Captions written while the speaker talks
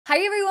Hi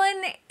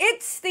everyone,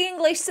 it's the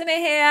EnglishSimmer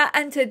here,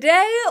 and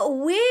today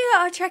we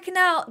are checking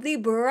out the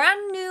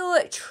brand new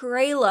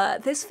trailer.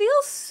 This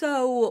feels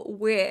so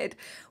weird.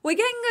 We're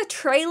getting a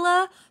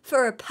trailer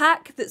for a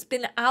pack that's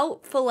been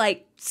out for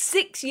like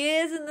 6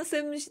 years in The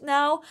Sims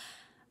now,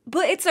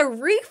 but it's a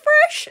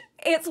refresh?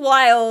 It's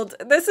wild.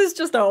 This is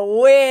just a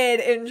weird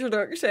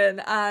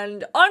introduction,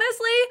 and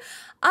honestly,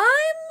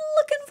 I'm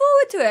looking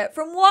forward to it.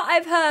 From what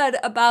I've heard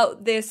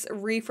about this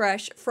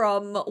refresh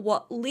from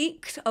what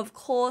leaked, of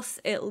course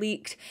it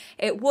leaked.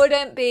 It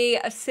wouldn't be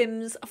a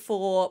Sims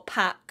 4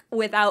 pack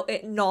without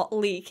it not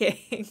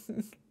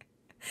leaking.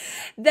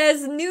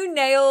 There's new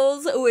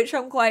nails, which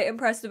I'm quite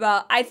impressed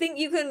about. I think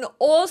you can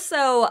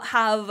also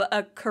have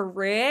a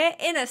career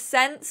in a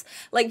sense.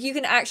 Like you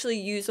can actually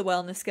use a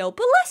wellness skill,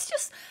 but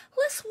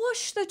let's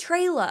watch the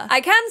trailer.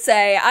 I can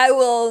say I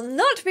will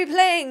not be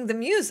playing the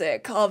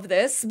music of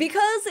this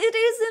because it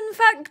is in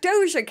fact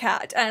Doja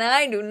Cat, and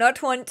I do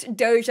not want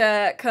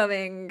Doja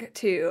coming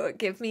to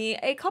give me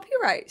a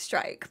copyright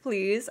strike,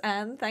 please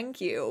and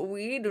thank you.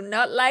 We do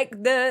not like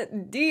the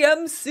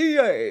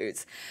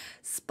DMCAs.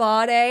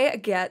 Spa Day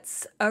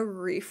gets a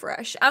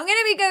refresh. I'm gonna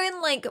be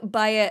going like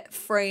by it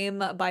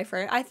frame by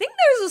frame. I think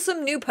there's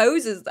some new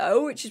poses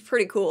though, which is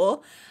pretty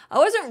cool. I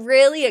wasn't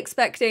really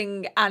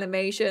expecting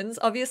animations.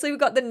 Obviously, we've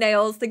got the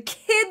nails. The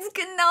kids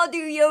can now do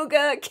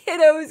yoga.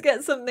 Kiddos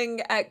get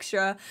something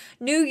extra.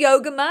 New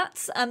yoga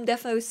mats. I'm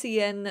definitely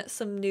seeing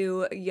some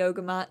new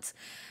yoga mats.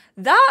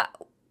 That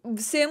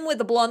Sim with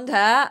the blonde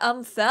hair,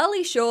 I'm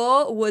fairly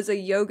sure was a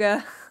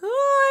yoga.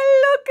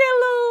 Oh, look at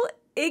little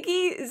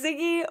Iggy,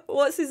 Ziggy,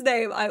 what's his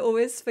name? I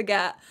always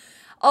forget.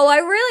 Oh, I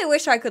really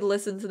wish I could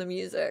listen to the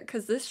music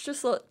because this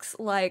just looks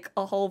like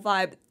a whole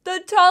vibe.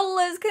 The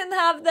toddlers can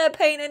have their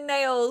painted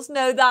nails.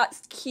 No,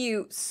 that's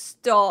cute.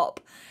 Stop.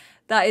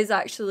 That is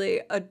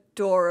actually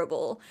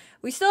adorable.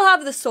 We still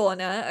have the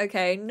sauna,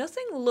 okay?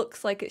 Nothing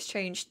looks like it's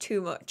changed too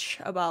much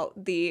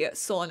about the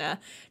sauna.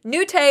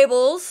 New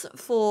tables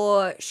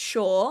for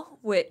sure,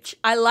 which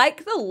I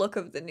like the look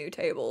of the new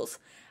tables.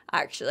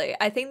 Actually,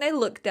 I think they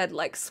look dead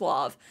like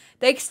suave.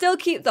 They still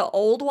keep the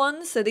old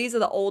ones, so these are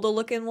the older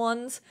looking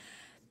ones.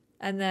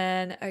 And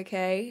then,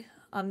 okay,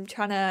 I'm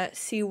trying to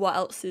see what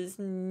else is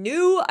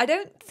new. I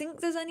don't think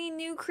there's any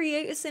new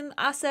Creator Sim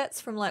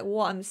assets from like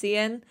what I'm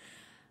seeing.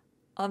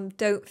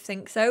 Don't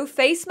think so.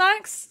 Face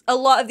masks? A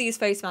lot of these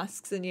face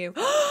masks are new.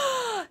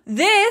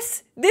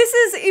 This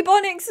is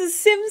Ebonix's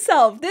Sim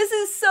self. This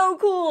is so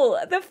cool.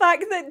 The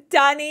fact that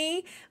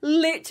Danny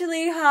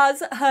literally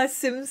has her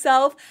Sim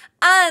self,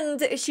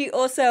 and she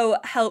also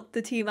helped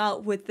the team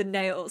out with the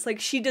nails. Like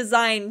she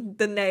designed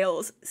the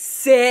nails.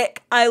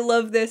 Sick. I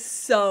love this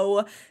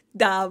so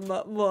damn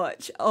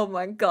much. Oh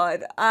my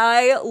god.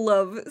 I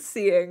love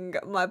seeing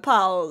my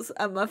pals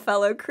and my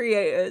fellow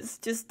creators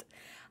just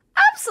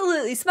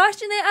absolutely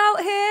smashing it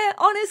out here.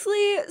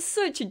 Honestly,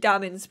 such a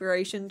damn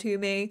inspiration to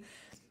me.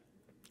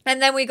 And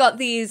then we got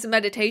these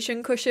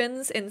meditation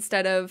cushions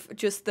instead of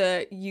just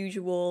the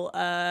usual,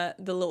 the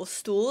little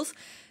stools.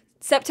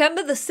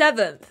 September the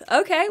 7th.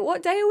 Okay,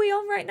 what day are we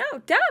on right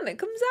now? Damn, it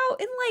comes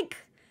out in like,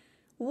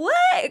 what?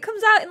 It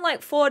comes out in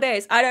like 4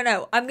 days. I don't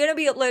know. I'm going to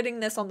be uploading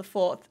this on the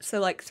 4th, so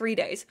like 3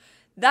 days.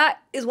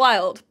 That is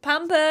wild.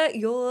 Pamper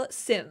your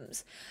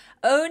Sims.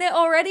 Own it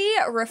already,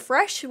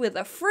 refresh with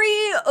a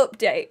free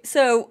update.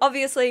 So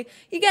obviously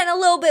you're getting a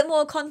little bit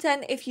more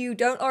content if you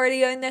don't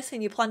already own this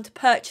and you plan to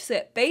purchase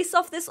it based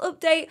off this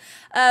update.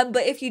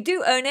 But if you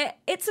do own it,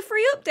 it's a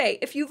free update.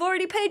 If you've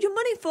already paid your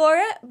money for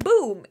it,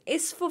 boom,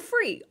 it's for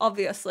free,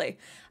 obviously.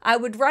 I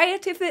would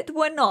riot if it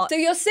were not. So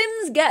your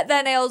Sims get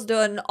their nails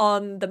done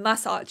on the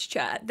massage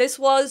chair. This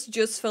was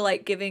just for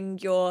like giving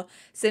your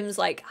Sims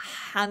like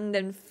hand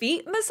and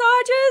feet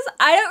massages.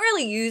 I don't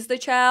really use the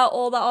chair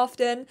all that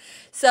often.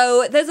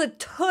 So there's a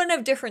ton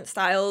of different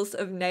styles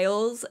of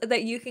nails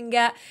that you can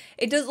get.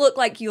 It does look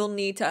like you'll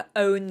need to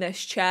own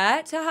this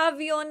chair to have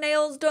your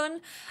nails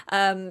done.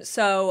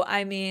 So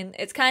I mean,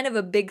 it's kind of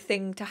a big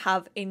thing to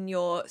have in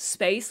your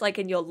space, like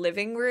in your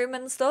living room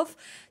and stuff.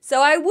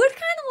 So I would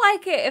kind of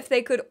like it if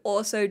they could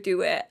also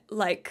do it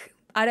like,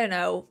 I don't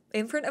know,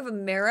 in front of a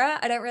mirror.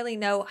 I don't really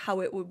know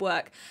how it would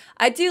work.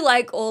 I do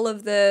like all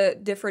of the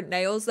different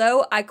nails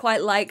though. I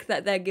quite like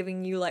that they're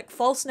giving you like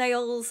false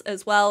nails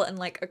as well and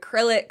like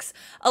acrylics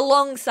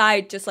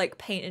alongside just like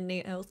painted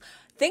nails.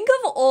 Think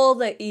of all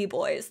the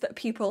e-boys that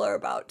people are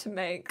about to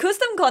make.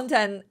 Custom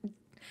content,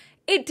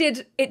 it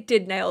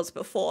did nails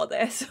before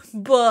this,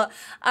 but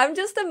I'm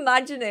just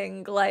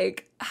imagining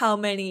like how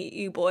many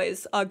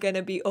e-boys are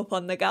gonna be up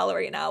on the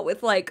gallery now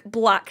with like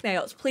black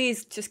nails.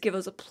 Please just give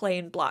us a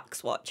plain black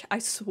swatch, I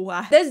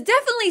swear. There's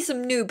definitely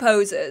some new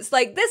poses.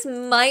 Like this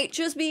might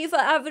just be for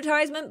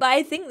advertisement, but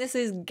I think this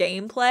is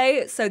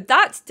gameplay, so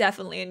that's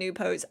definitely a new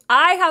pose.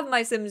 I have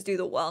my Sims do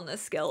the wellness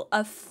skill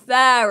a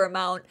fair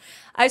amount.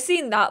 I've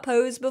seen that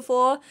pose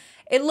before.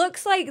 It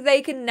looks like they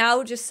can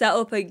now just set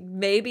up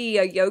maybe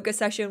a yoga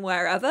session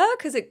wherever,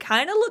 because it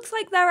kind of looks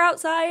like they're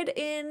outside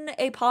in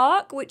a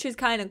park, which is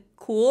kind of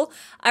cool.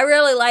 I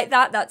really like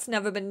that. That's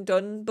never been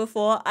done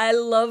before. I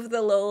love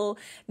the little,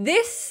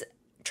 this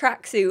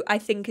tracksuit I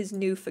think is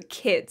new for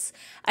kids.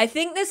 I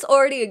think this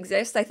already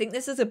exists. I think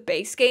this is a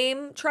base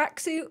game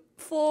tracksuit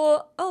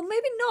for, oh,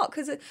 maybe not,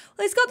 because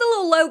it's got the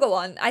little logo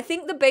on. I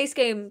think the base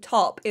game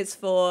top is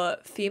for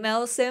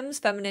female sims,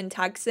 feminine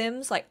tag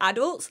sims, like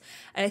adults.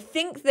 And I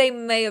think they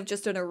may have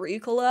just done a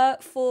recolor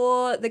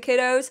for the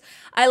kiddos.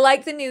 I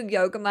like the new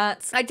yoga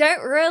mats. I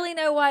don't really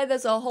know why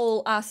there's a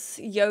whole ass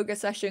yoga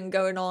session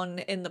going on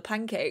in the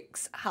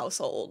Pancakes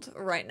household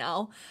right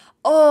now.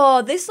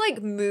 Oh, this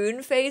like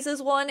moon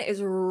phases one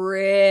is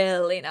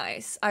really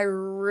nice. I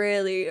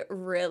really,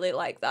 really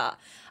like that.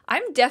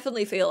 I'm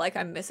definitely feel like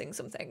I'm missing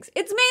some things.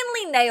 It's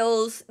mainly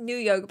nails, new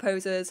yoga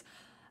poses.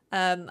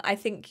 I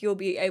think you'll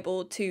be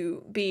able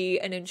to be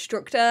an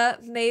instructor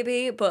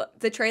maybe, but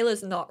the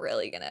trailer's not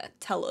really gonna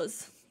tell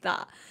us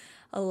that.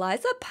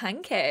 Eliza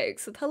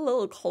Pancakes with her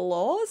little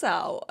claws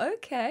out.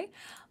 Okay.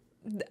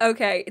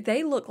 Okay,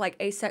 they look like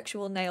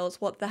asexual nails.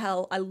 What the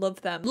hell? I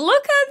love them.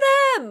 Look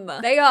at them!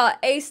 They are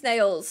ace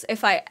nails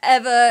if I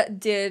ever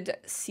did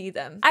see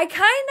them. I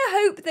kind of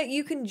hope that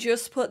you can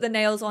just put the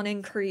nails on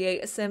in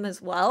Create a Sim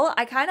as well.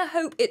 I kind of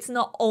hope it's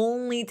not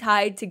only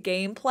tied to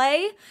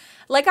gameplay.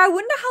 Like, I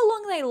wonder how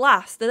long they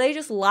last. Do they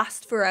just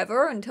last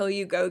forever until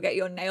you go get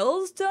your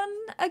nails done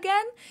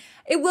again?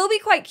 It will be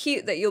quite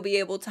cute that you'll be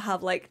able to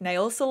have like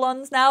nail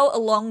salons now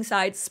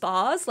alongside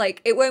spas.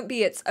 Like, it won't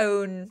be its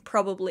own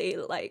probably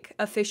like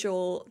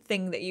official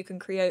thing that you can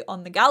create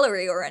on the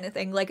gallery or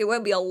anything. Like, it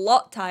won't be a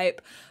lot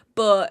type,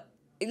 but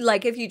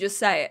like if you just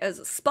say it as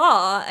a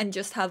spa and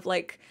just have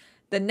like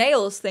the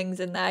nails things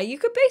in there, you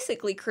could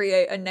basically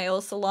create a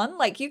nail salon.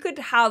 Like, you could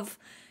have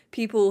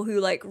people who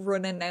like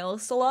run a nail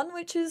salon,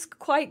 which is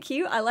quite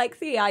cute. I like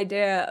the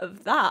idea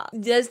of that.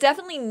 There's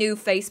definitely new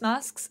face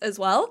masks as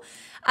well.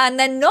 And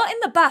they're not in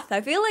the bath.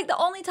 I feel like the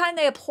only time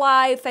they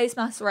apply face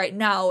masks right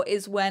now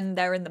is when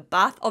they're in the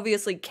bath.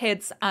 Obviously,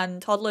 kids and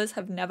toddlers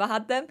have never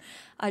had them.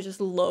 I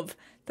just love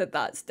that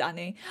that's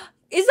Danny.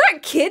 Is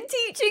that kid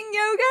teaching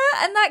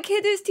yoga? And that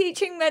kid is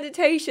teaching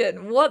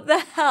meditation. What the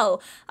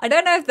hell? I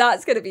don't know if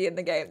that's going to be in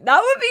the game.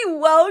 That would be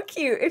well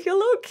cute. If your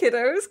little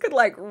kiddos could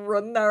like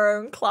run their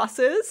own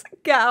classes,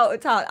 get out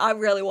of town. I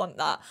really want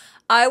that.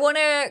 I want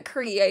to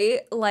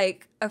create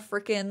like a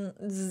freaking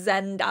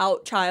zened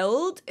out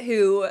child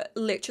who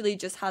literally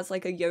just has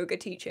like a yoga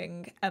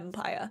teaching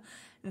empire.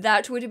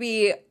 That would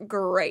be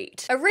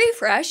great. A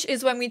refresh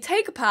is when we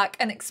take a pack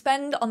and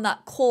expand on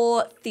that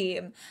core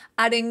theme,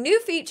 adding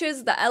new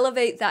features that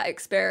elevate that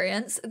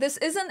experience. This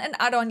isn't an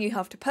add-on you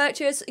have to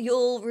purchase.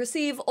 You'll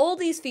receive all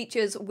these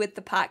features with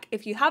the pack.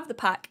 If you have the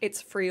pack,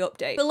 it's a free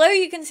update. Below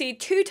you can see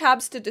 2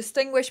 tabs to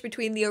distinguish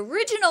between the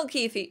original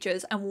key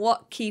features and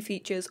what key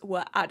features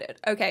were added.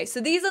 Okay, so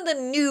these are the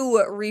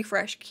new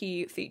refresh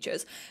key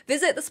features.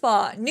 Visit the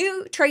spa,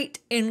 new trait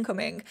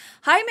incoming.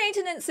 High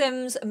maintenance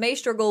sims may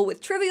struggle with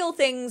trivial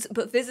things,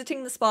 but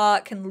visiting the spa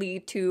can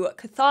lead to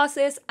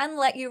catharsis and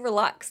let you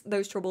relax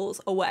those troubles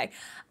away.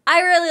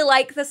 I really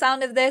like the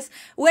sound of this.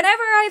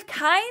 Whenever I've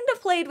kind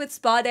of played with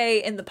Spa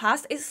Day in the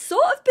past, it's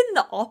sort of been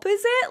the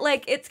opposite.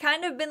 Like, it's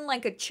kind of been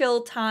like a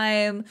chill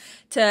time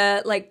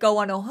to like go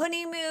on a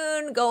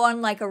honeymoon, go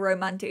on like a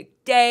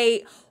romantic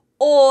date,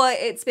 or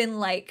it's been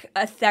like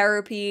a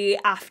therapy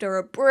after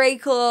a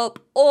breakup,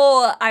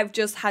 or I've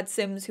just had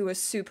sims who are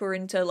super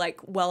into like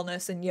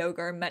wellness and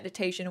yoga and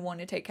meditation and want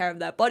to take care of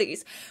their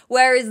bodies.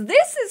 Whereas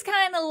this is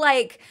kind of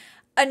like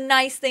a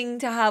nice thing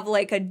to have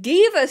like a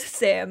diva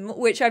sim,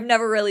 which I've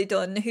never really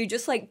done, who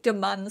just like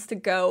demands to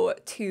go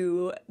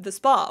to the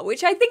spa,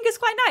 which I think is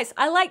quite nice.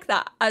 I like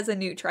that as a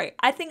new trait.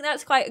 I think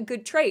that's quite a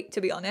good trait, to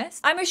be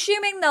honest. I'm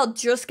assuming they'll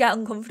just get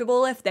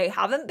uncomfortable if they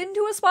haven't been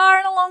to a spa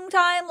in a long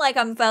time. Like,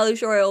 I'm fairly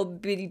sure it'll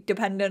be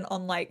dependent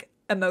on like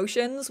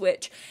emotions,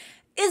 which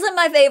isn't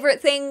my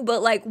favorite thing,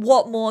 but like,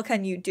 what more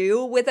can you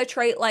do with a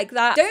trait like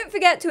that? Don't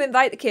forget to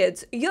invite the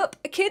kids. Yup,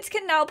 kids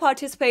can now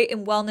participate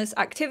in wellness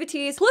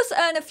activities, plus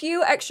earn a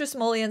few extra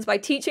simoleons by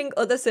teaching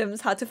other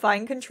sims how to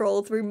find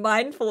control through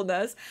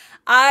mindfulness.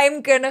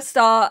 I'm gonna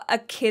start a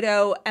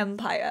kiddo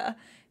empire.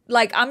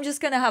 Like, I'm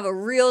just gonna have a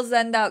real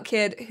zened out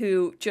kid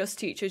who just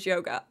teaches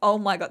yoga. Oh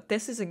my god,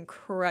 this is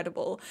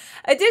incredible.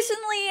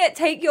 Additionally,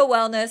 take your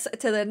wellness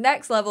to the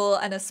next level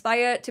and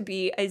aspire to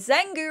be a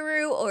Zen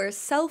guru or a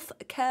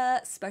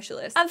self-care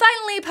specialist. And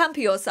finally, pamper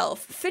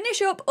yourself.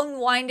 Finish up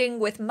unwinding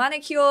with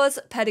manicures,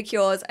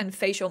 pedicures, and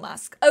facial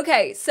masks.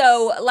 Okay,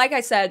 so like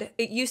I said,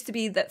 it used to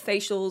be that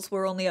facials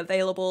were only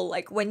available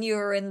like when you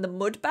were in the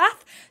mud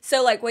bath.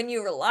 So like when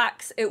you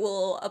relax, it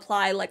will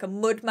apply like a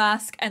mud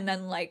mask and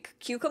then like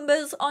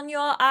cucumbers on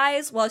your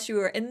eyes whilst you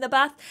were in the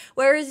bath,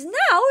 whereas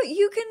now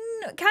you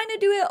can kind of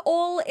do it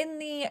all in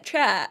the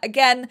chair.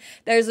 Again,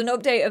 there's an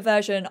updated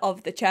version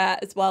of the chair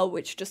as well,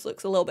 which just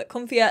looks a little bit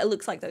comfier. It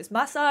looks like those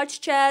massage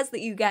chairs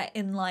that you get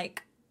in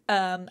like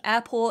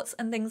airports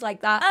and things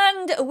like that.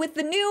 And with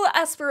the new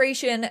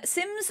aspiration,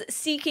 sims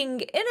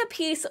seeking inner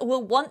peace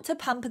will want to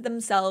pamper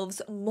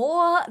themselves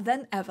more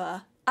than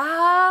ever.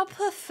 Ah,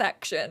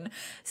 perfection.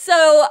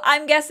 So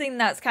I'm guessing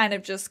that's kind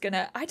of just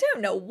gonna, I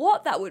don't know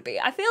what that would be.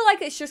 I feel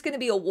like it's just gonna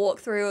be a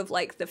walkthrough of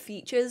like the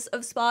features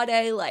of spa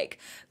day, like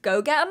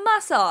go get a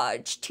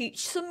massage,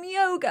 teach some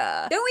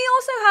yoga. Then we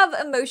also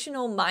have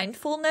emotional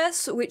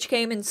mindfulness, which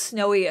came in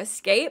Snowy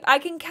Escape. I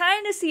can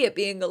kind of see it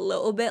being a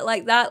little bit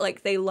like that,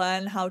 like they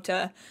learn how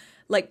to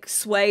like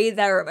sway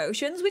their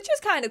emotions, which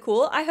is kind of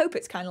cool. I hope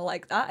it's kind of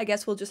like that. I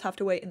guess we'll just have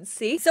to wait and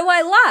see. So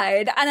I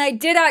lied, and I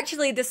did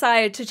actually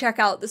decide to check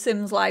out the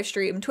Sims live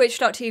stream.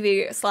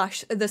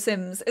 Twitch.tv/The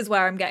Sims is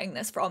where I'm getting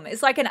this from.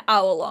 It's like an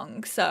hour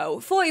long,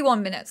 so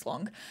 41 minutes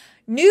long.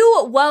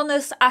 New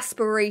wellness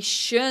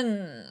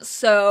aspirations.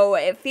 So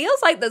it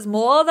feels like there's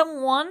more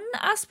than one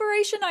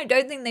aspiration. I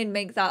don't think they'd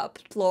make that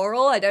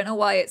plural. I don't know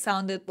why it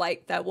sounded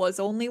like there was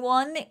only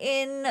one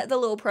in the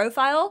little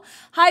profile.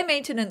 High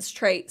maintenance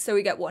trait. So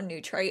we get one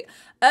new trait.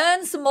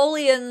 Earn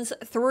simoleons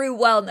through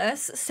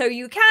wellness. So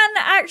you can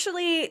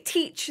actually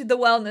teach the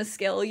wellness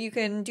skill. You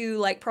can do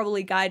like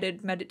probably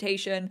guided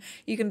meditation.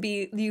 You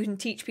can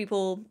teach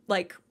people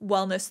like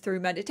wellness through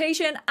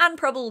meditation and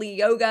probably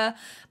yoga,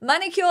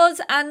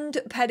 manicures and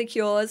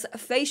pedicures,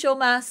 facial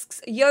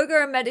masks,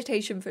 yoga and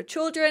meditation for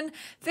children,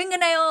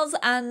 fingernails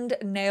and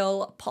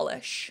nail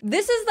polish.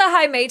 This is the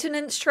high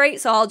maintenance trait,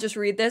 so I'll just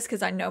read this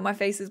because I know my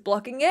face is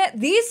blocking it.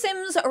 These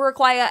Sims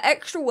require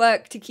extra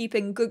work to keep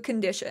in good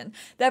condition.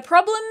 Their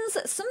problems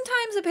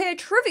sometimes appear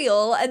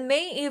trivial and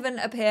may even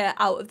appear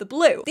out of the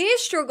blue.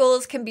 These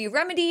struggles can be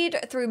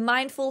remedied through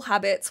mindful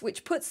habits,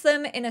 which puts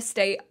them in a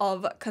state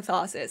of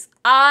catharsis.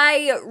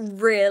 I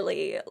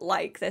really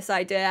like this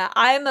idea.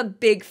 I am a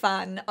big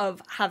fan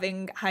of having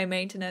high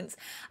maintenance.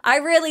 I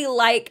really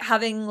like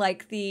having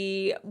like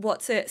the,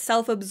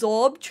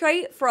 self-absorbed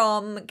trait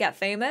from Get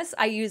Famous.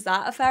 I use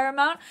that a fair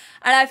amount.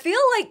 And I feel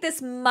like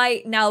this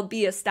might now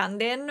be a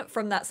stand-in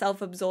from that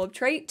self-absorbed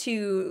trait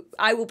to,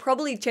 I will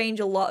probably change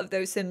a lot of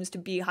those Sims to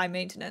be high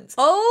maintenance.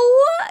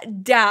 Oh,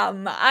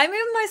 damn. I'm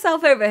moving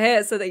myself over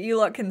here so that you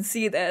lot can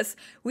see this.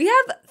 We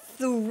have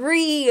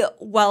 3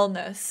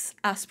 wellness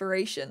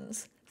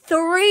aspirations.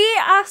 3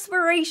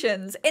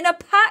 aspirations in a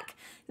pack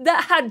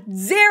that had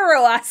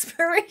 0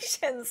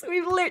 aspirations.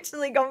 We've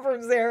literally gone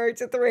from 0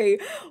 to 3.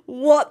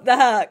 What the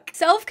heck?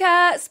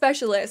 Self-care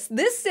specialist.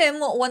 This Sim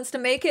wants to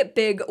make it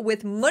big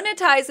with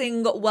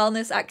monetizing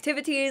wellness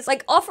activities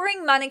like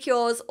offering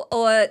manicures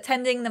or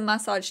tending the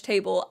massage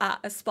table at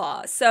a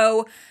spa.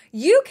 So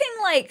you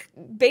can like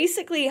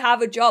basically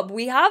have a job.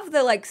 We have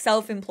the like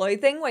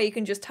self-employed thing where you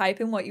can just type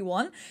in what you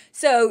want.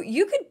 So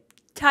you could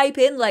type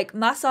in like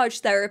massage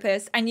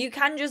therapist and you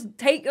can just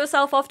take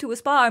yourself off to a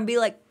spa and be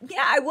like,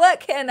 yeah, I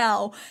work here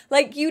now.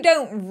 Like you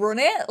don't run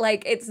it.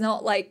 Like it's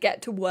not like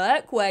Get to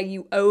Work where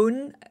you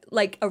own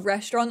like a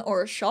restaurant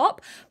or a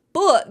shop.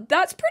 But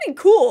that's pretty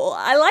cool.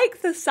 I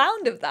like the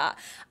sound of that.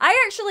 I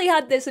actually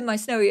had this in my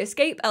Snowy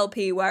Escape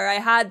LP where I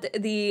had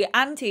the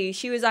auntie.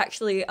 She was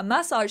actually a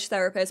massage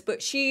therapist,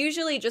 but she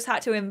usually just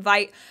had to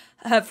invite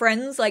her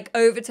friends like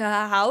over to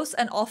her house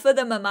and offer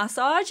them a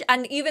massage,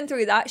 and even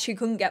through that she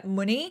couldn't get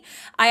money.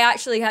 I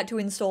actually had to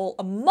install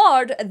a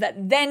mod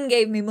that then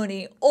gave me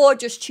money or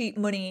just cheap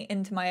money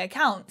into my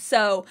account.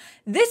 So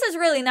this is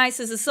really nice.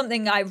 This is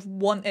something I've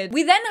wanted.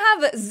 We then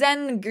have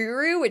Zen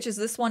Guru, which is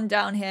this one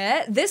down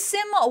here. This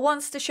Sim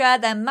wants to share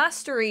their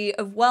mastery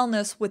of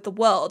wellness with the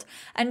world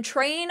and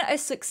train a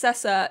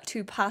successor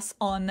to pass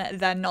on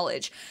their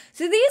knowledge.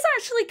 So these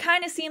actually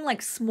kind of seem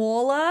like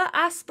smaller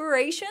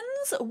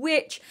aspirations,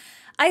 which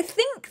I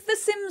think The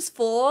Sims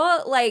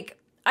 4, like,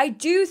 I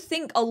do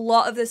think a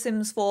lot of The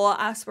Sims 4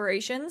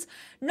 aspirations,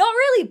 not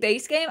really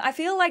base game. I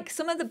feel like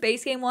some of the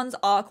base game ones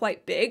are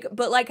quite big,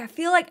 but like I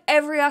feel like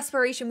every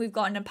aspiration we've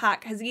got in a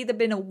pack has either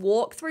been a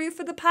walkthrough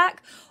for the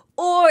pack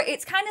or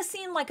it's kind of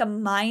seemed like a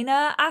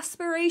minor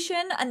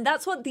aspiration, and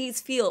that's what these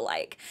feel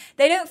like.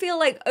 They don't feel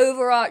like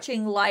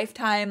overarching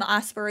lifetime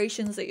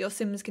aspirations that your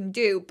Sims can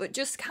do, but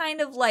just kind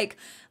of like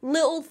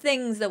little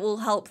things that will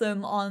help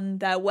them on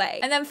their way.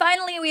 And then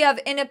finally we have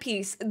inner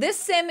peace. This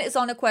Sim is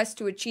on a quest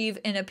to achieve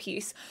inner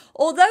peace.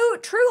 Although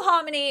true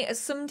harmony is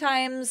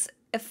sometimes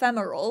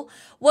ephemeral,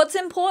 what's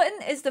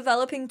important is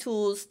developing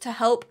tools to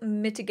help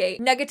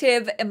mitigate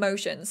negative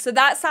emotions. So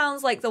that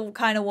sounds like the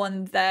kind of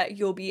one that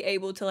you'll be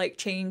able to like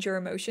change your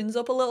emotions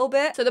up a little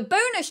bit. So the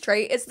bonus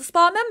trait is the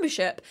spa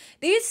membership.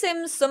 These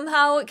Sims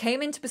somehow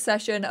came into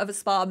possession of a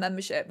spa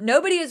membership.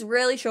 Nobody is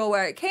really sure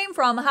where it came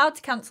from, how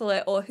to cancel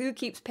it, or who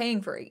keeps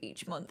paying for it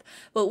each month.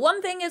 But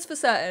one thing is for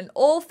certain,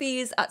 all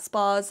fees at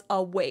spas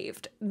are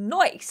waived.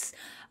 Nice.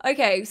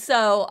 Okay,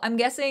 so I'm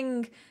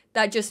guessing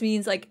that just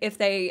means like if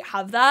they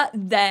have that,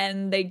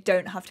 then they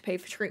don't have to pay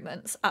for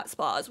treatments at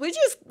spas, which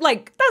is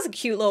like, that's a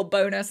cute little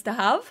bonus to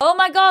have. Oh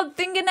my god,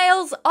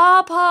 fingernails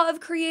are part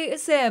of Create a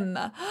Sim.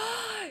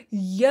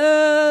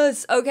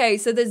 Yes. Okay,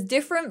 so there's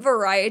different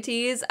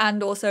varieties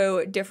and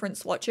also different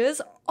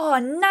swatches. Oh,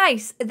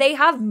 nice. They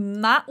have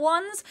matte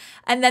ones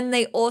and then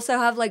they also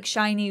have like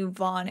shiny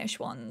varnish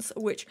ones,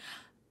 which,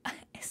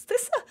 is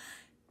this a...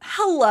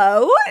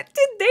 Hello?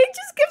 Did they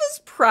just give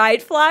us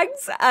pride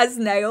flags as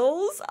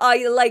nails? Are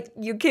you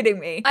you're kidding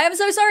me? I am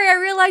so sorry, I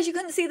realized you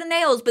couldn't see the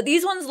nails, but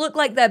these ones look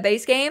like their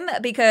base game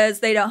because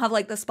they don't have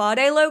like the Spa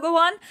Day logo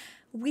on.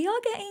 We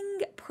are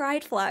getting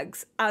pride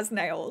flags as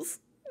nails.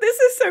 This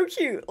is so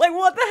cute. Like,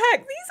 what the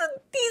heck?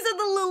 These are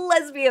the little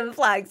lesbian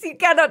flags. You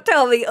cannot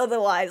tell me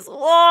otherwise.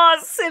 Oh,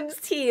 Sims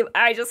team,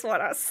 I just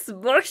want to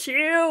smush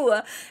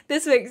you.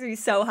 This makes me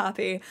so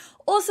happy.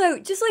 Also,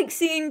 just like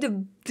seeing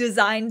the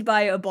designed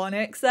by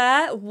Ebonics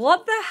there.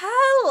 What the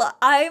hell?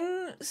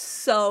 I'm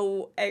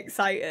so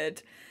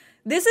excited.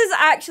 This is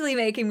actually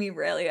making me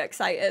really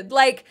excited.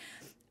 Like,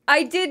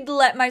 I did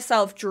let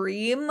myself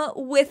dream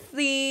with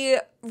the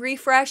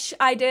refresh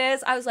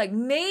ideas. I was like,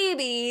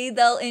 maybe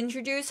they'll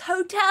introduce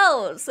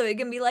hotels so it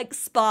can be like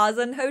spas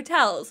and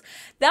hotels.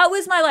 That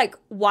was my like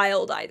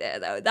wild idea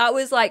though. That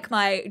was like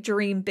my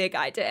dream big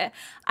idea.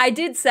 I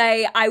did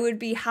say I would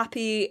be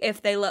happy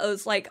if they let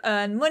us like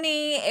earn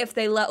money, if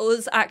they let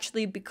us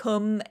actually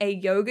become a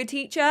yoga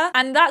teacher,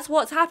 and that's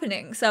what's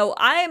happening. So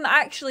I'm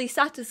actually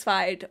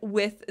satisfied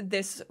with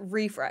this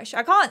refresh.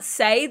 I can't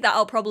say that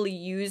I'll probably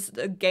use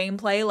the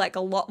gameplay like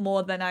a lot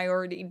more than I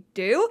already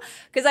do,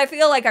 because I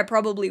feel like I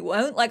probably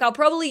won't. Like, I'll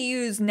probably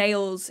use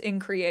nails in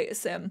Create a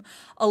Sim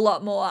a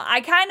lot more.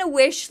 I kind of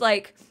wish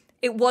like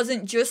it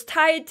wasn't just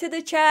tied to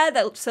the chair,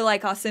 that so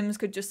like our Sims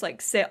could just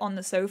like sit on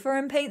the sofa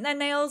and paint their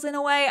nails in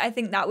a way. I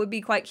think that would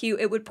be quite cute.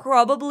 It would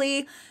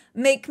probably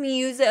make me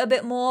use it a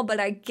bit more, but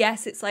I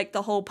guess it's like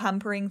the whole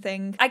pampering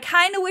thing. I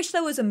kind of wish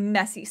there was a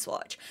messy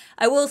swatch.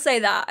 I will say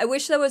that. I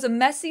wish there was a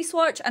messy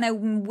swatch, and I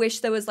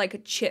wish there was like a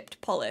chipped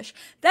polish.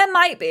 There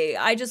might be.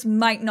 I just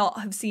might not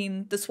have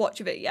seen the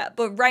swatch of it yet,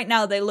 but right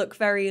now they look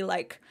very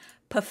like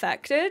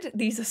perfected.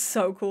 These are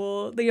so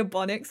cool. The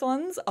Ebonics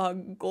ones are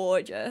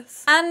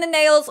gorgeous. And the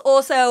nails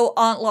also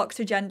aren't locked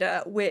to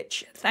gender,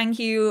 which thank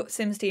you,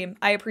 Sims team.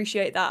 I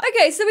appreciate that.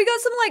 Okay, so we got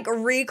some like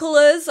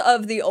recolors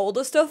of the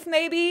older stuff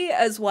maybe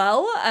as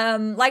well.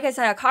 Like I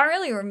said, I can't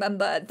really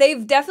remember.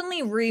 They've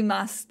definitely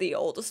remastered the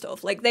older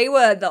stuff. Like, they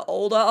were the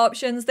older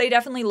options. They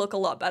definitely look a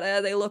lot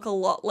better. They look a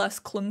lot less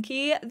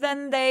clunky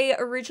than they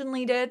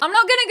originally did. I'm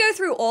not gonna go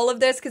through all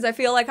of this because I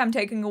feel like I'm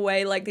taking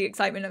away like the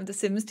excitement of the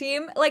Sims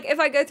team. Like, if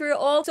I go through it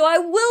all. So I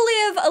will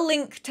leave a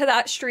link to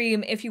that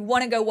stream if you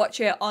want to go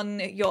watch it on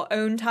your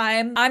own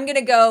time. I'm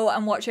gonna go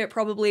and watch it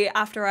probably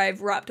after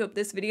I've wrapped up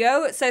this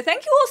video. So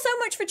thank you all so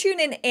much for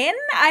tuning in.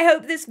 I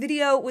hope this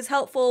video was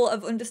helpful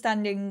of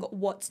understanding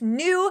what's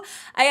new.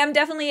 I am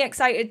definitely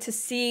excited to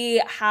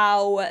see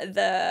how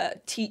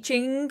the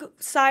teaching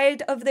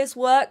side of this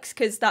works,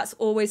 because that's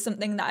always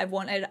something that I've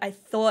wanted. I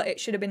thought it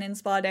should have been in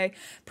Spa Day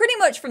pretty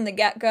much from the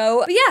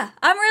get-go. But yeah,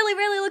 I'm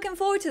really looking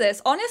forward to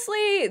this.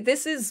 Honestly,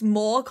 this is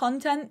more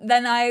content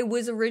than I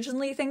was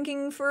originally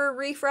thinking for a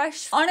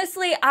refresh.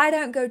 Honestly, I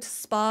don't go to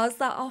spas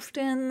that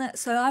often,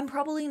 so I'm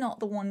probably not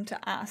the one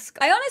to ask.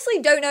 I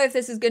honestly don't know if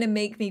this is gonna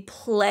make me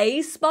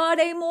play Spa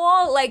Day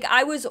more. Like,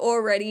 I was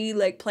already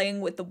like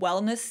playing with the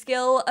wellness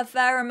skill a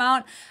fair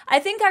amount. I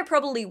think I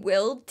probably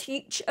will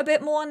teach a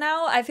bit more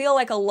now. I feel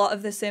like a lot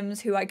of the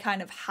Sims who I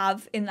kind of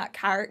have in that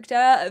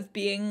character of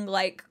being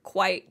like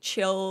quite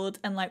chilled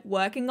and like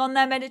working on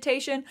their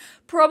meditation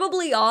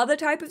probably are the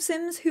type of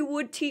Sims who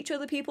would teach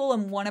other people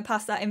and want to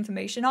pass that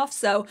information off.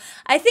 So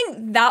I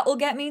think that will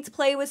get me to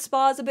play with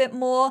spas a bit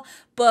more.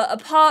 But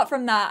apart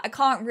from that, I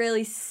can't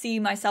really see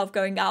myself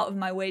going out of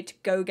my way to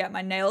go get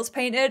my nails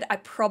painted. I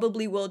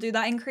probably will do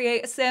that in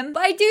Create a Sim.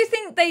 But I do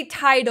think they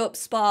tied up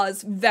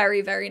spas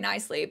very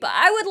nicely. But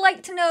I would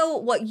like to know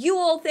what you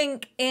all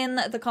think in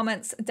the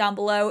comments down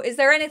below. Is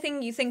there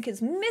anything you think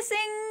is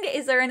missing?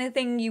 Is there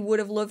anything you would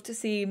have loved to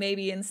see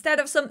maybe instead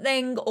of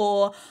something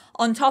or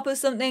on top of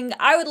something?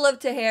 I would love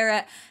to hear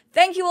it.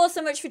 Thank you all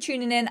so much for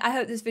tuning in. I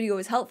hope this video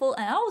was helpful,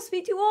 and I will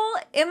speak to you all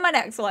in my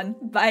next one.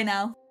 Bye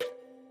now.